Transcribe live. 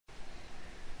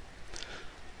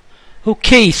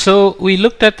Okay, so we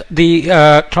looked at the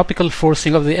tropical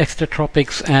forcing of the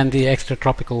extratropics and the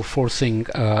extratropical forcing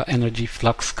energy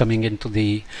flux coming into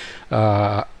the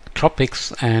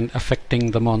tropics and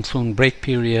affecting the monsoon break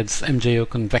periods, MJO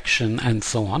convection, and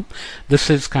so on. This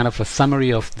is kind of a summary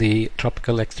of the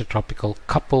tropical extratropical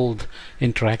coupled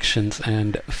interactions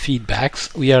and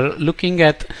feedbacks. We are looking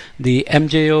at the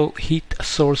MJO heat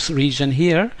source region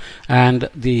here and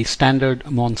the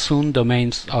standard monsoon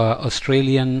domains,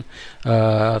 Australian,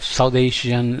 South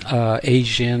Asian,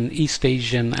 Asian, East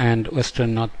Asian, and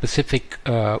Western North Pacific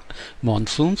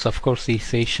monsoons. Of course, the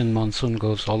East Asian monsoon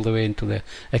goes all the way into the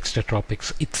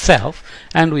extratropics itself,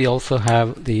 and we also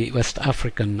have the West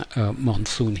African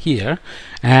monsoon here,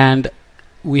 and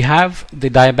we have the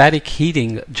diabatic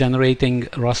heating generating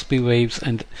Rossby waves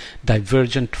and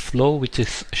divergent flow, which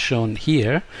is shown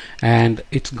here, and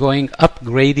it's going up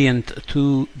gradient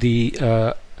to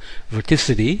the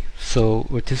vorticity. So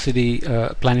vorticity,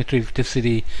 planetary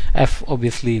vorticity F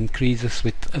obviously increases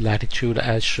with latitude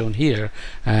as shown here,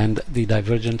 and the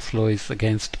divergent flow is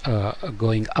against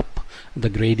going up the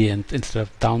gradient instead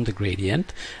of down the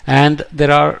gradient. And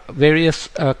there are various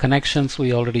connections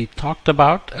we already talked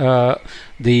about.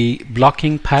 The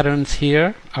blocking patterns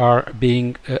here are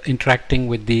being interacting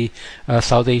with the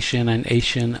South Asian and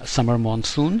Asian summer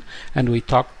monsoon, and we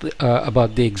talked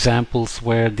about the examples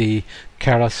where the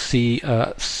Kara Sea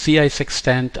sea ice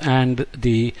extent and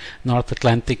the North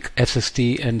Atlantic SST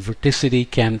and vorticity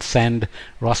can send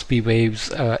Rossby waves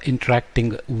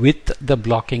interacting with the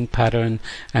blocking pattern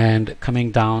and coming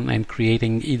down and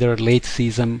creating either late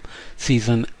season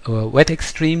wet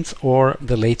extremes or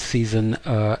the late season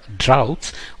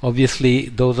droughts. Obviously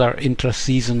those are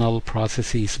intra-seasonal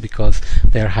processes because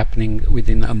they're happening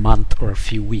within a month or a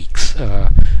few weeks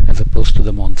as opposed to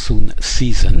the monsoon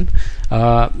season.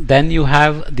 Then you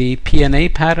have the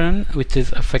PNA pattern, which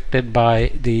is affected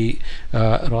by the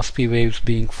Rossby waves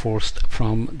being forced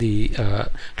from the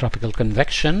tropical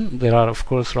convection. There are of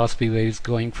course Rossby waves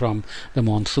going from the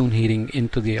monsoon heating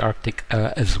into the Arctic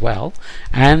as well,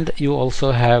 and you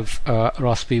also have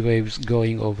Rossby waves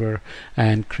going over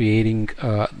and creating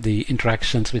the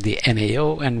interactions with the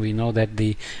NAO, and we know that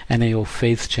the NAO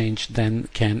phase change then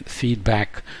can feed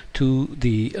back to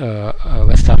the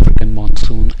West African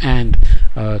monsoon and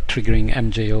triggering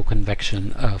MJO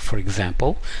convection, for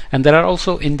example. And there are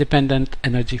also independent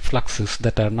energy fluxes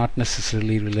that are not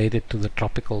necessarily related to the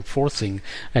tropical forcing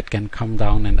that can come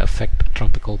down and affect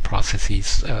tropical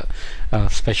processes,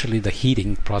 especially the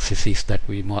heating processes that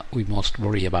we most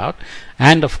worry about.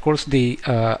 And of course the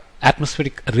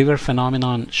atmospheric river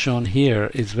phenomenon shown here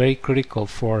is very critical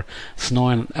for snow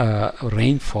and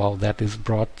rainfall that is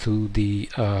brought to the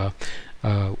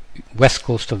west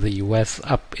coast of the US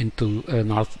up into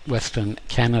northwestern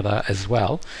Canada as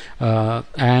well.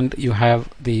 And you have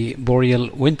the boreal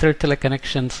winter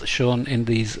teleconnections shown in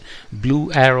these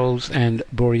blue arrows and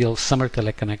boreal summer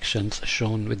teleconnections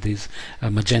shown with these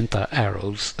magenta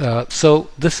arrows. So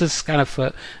this is kind of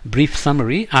a brief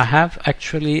summary. I have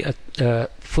actually a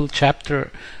full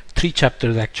chapter, 3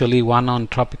 chapters actually, one on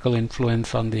tropical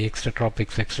influence on the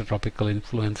extratropics, extratropical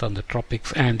influence on the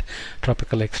tropics, and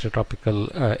tropical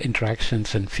extratropical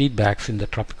interactions and feedbacks in the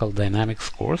tropical dynamics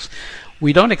course.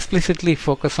 We don't explicitly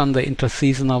focus on the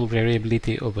interseasonal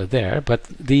variability over there, but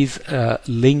these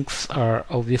links are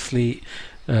obviously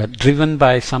driven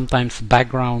by sometimes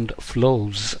background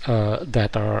flows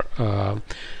that are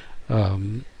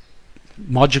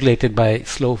modulated by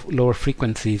lower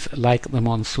frequencies like the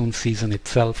monsoon season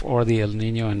itself or the El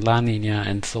Nino and La Nina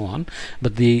and so on,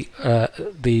 but the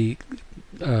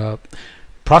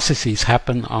processes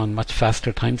happen on much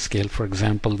faster time scale. For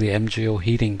example, the MJO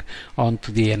heating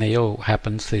onto the NAO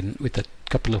happens with a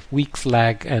couple of weeks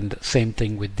lag, and same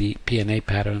thing with the PNA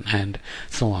pattern and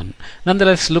so on.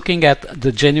 Nonetheless, looking at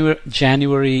the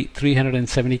January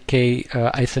 370K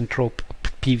isentrope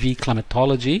PV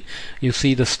climatology, you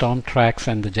see the storm tracks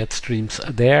and the jet streams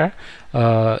there.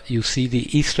 You see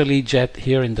the easterly jet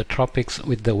here in the tropics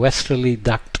with the westerly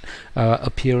duct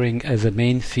appearing as a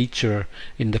main feature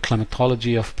in the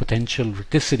climatology of potential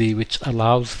vorticity, which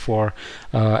allows for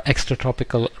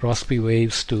extratropical Rossby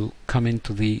waves to come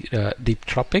into the deep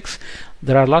tropics.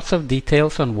 There are lots of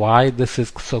details on why this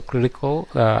is so critical.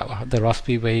 The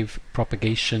Rossby wave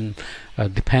propagation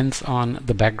depends on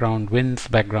the background winds,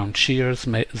 background shears,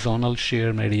 zonal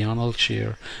shear, meridional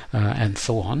shear, and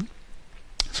so on.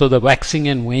 So the waxing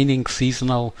and waning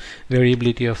seasonal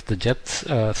variability of the jets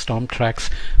storm tracks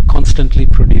constantly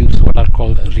produce what what are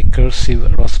called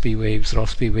recursive Rossby waves,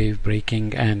 Rossby wave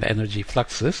breaking, and energy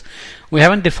fluxes. We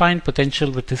haven't defined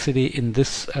potential vorticity in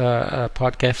this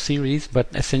podcast series, but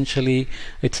essentially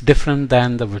it's different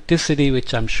than the vorticity,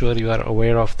 which I'm sure you are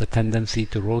aware of, the tendency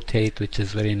to rotate, which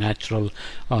is very natural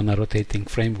on a rotating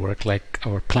framework like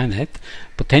our planet.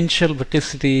 Potential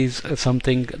vorticity is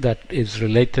something that is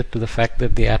related to the fact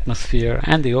that the atmosphere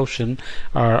and the ocean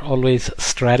are always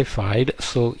stratified,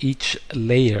 so each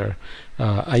layer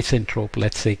isentrope,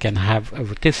 let's say, can have a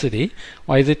vorticity.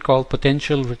 Why is it called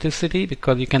potential vorticity?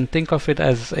 Because you can think of it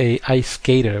as a ice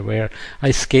skater, where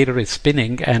ice skater is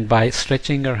spinning, and by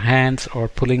stretching her hands or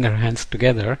pulling her hands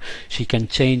together, she can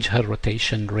change her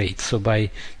rotation rate. So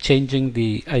by changing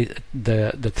the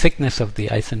thickness of the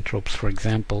isentropes, for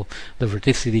example, the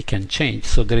vorticity can change.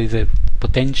 So there is a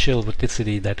potential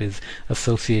vorticity that is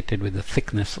associated with the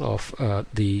thickness of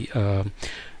the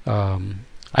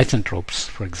isentropes,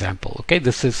 for example. Okay,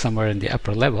 this is somewhere in the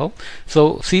upper level.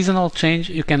 So seasonal change,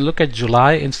 you can look at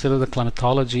July instead of the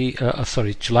climatology,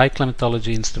 July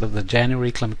climatology instead of the January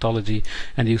climatology,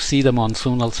 and you see the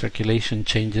monsoonal circulation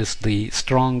changes, the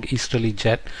strong easterly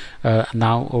jet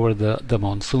now over the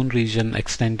monsoon region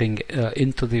extending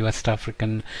into the West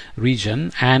African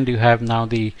region, and you have now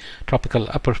the tropical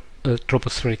upper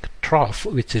tropospheric trough,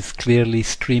 which is clearly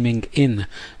streaming in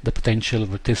the potential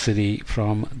vorticity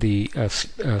from the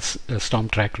storm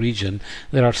track region.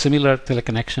 There are similar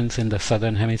teleconnections in the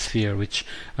southern hemisphere, which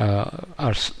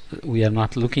we are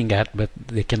not looking at, but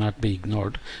they cannot be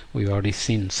ignored. We've already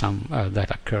seen some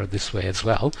that occur this way as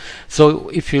well. So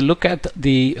if you look at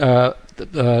the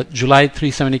July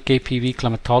 370 kPV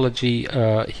climatology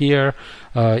here,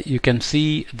 you can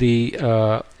see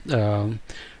the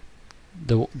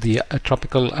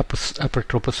tropical upper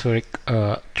tropospheric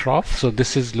trough. So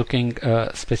this is looking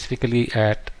specifically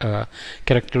at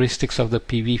characteristics of the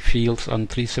PV fields on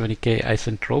 370K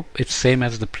isentrope. It's same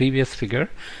as the previous figure,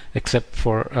 except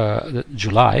for the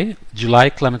July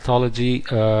climatology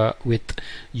with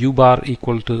U bar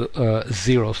equal to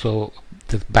 0. So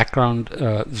the background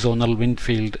zonal wind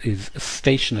field is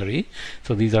stationary.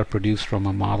 So these are produced from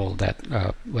a model that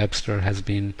Webster has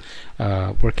been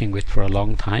working with for a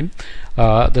long time.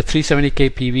 The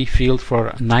 370K PV field for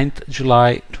 9th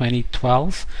July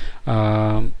 2012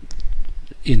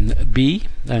 in B,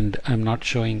 and I'm not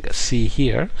showing C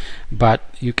here, but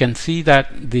you can see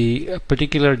that the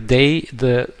particular day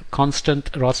the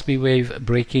constant Rossby wave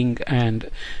breaking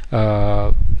and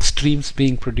streams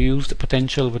being produced,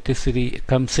 potential vorticity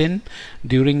comes in.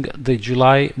 During the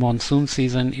July monsoon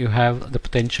season, you have the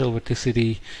potential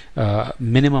vorticity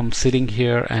minimum sitting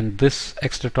here, and this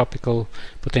extratropical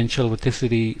potential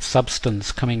vorticity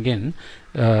substance coming in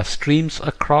streams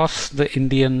across the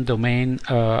Indian domain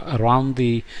around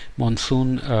the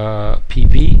monsoon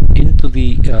PV into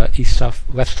the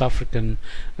West African,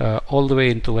 all the way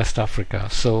into West Africa.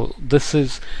 So this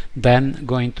is then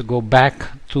going to go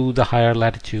back to the higher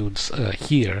latitudes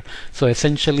here. So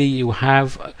essentially you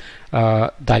have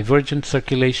divergent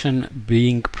circulation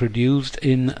being produced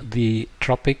in the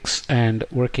tropics and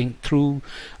working through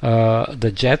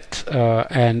the jet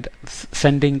and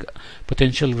sending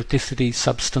potential vorticity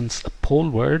substance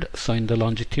poleward. So in the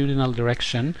longitudinal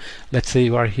direction, let's say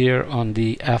you are here on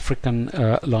the African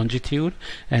longitude,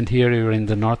 and here you're in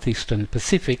the northeastern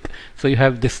Pacific. So you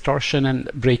have distortion and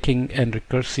breaking and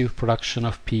recursive production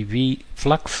of PV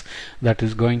flux that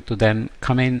is going to then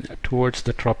come in towards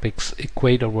the tropics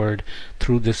equatorward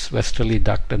through this westerly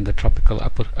duct and the tropical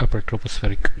upper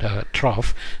tropospheric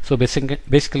trough. So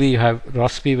basically you have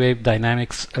Rossby wave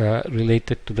dynamics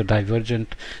related to the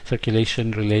divergent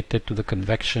circulation related to the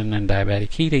convection and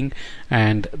diabatic heating,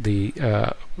 and the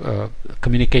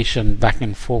communication back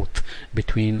and forth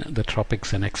between the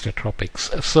tropics and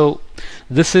extratropics. So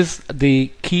this is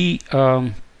the key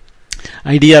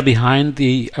idea behind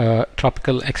the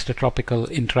tropical extratropical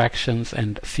interactions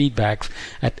and feedbacks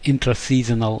at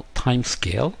intraseasonal time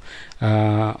scale.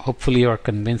 Hopefully you are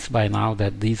convinced by now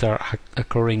that these are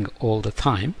occurring all the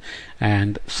time,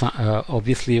 and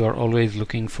obviously you are always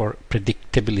looking for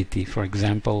predictability. For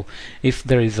example, if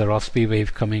there is a Rossby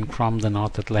wave coming from the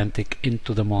North Atlantic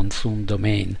into the monsoon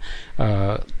domain,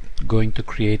 going to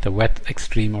create a wet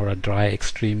extreme or a dry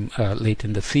extreme late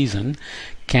in the season,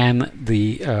 can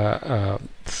the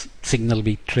signal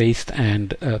be traced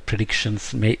and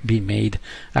predictions may be made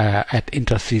at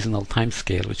intraseasonal time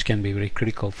scale, which can be very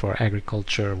critical for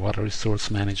agriculture, water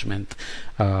resource management,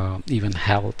 even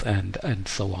health, and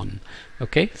so on.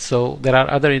 Okay, so there are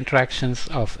other interactions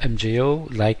of MJO,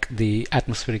 like the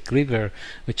atmospheric river,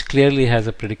 which clearly has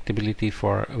a predictability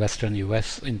for western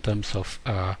US in terms of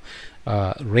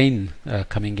rain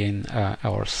coming in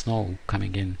or snow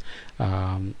coming in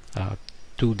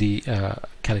to the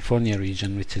California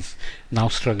region, which is now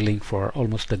struggling for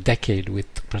almost a decade with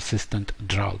persistent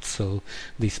drought. So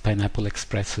these pineapple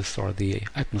expresses or the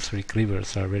atmospheric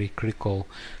rivers are a very critical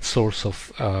source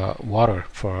of water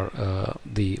for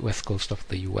the west coast of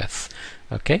the US.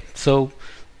 Okay, so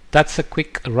that's a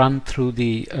quick run through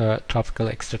the tropical,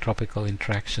 extratropical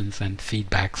interactions and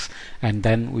feedbacks, and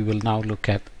then we will now look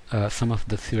at some of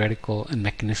the theoretical and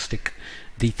mechanistic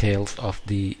details of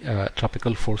the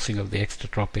tropical forcing of the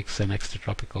extratropics and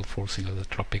extratropical forcing of the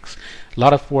tropics. A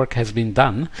lot of work has been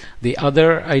done. The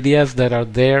other ideas that are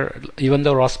there, even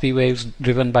though Rossby waves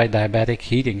driven by diabatic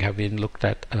heating have been looked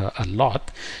at a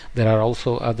lot, there are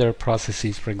also other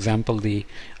processes. For example, the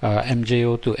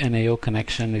MJO to NAO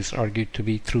connection is argued to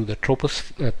be through the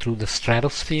through the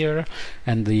stratosphere,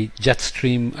 and the jet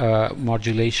stream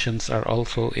modulations are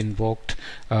also invoked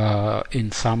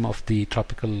in some of the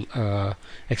tropical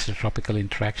extratropical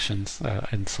interactions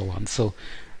and so on. So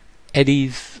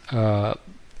eddies,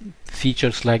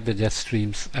 features like the jet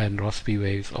streams and Rossby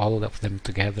waves, all of them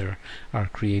together are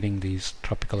creating these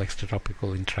tropical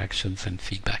extratropical interactions and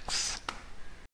feedbacks.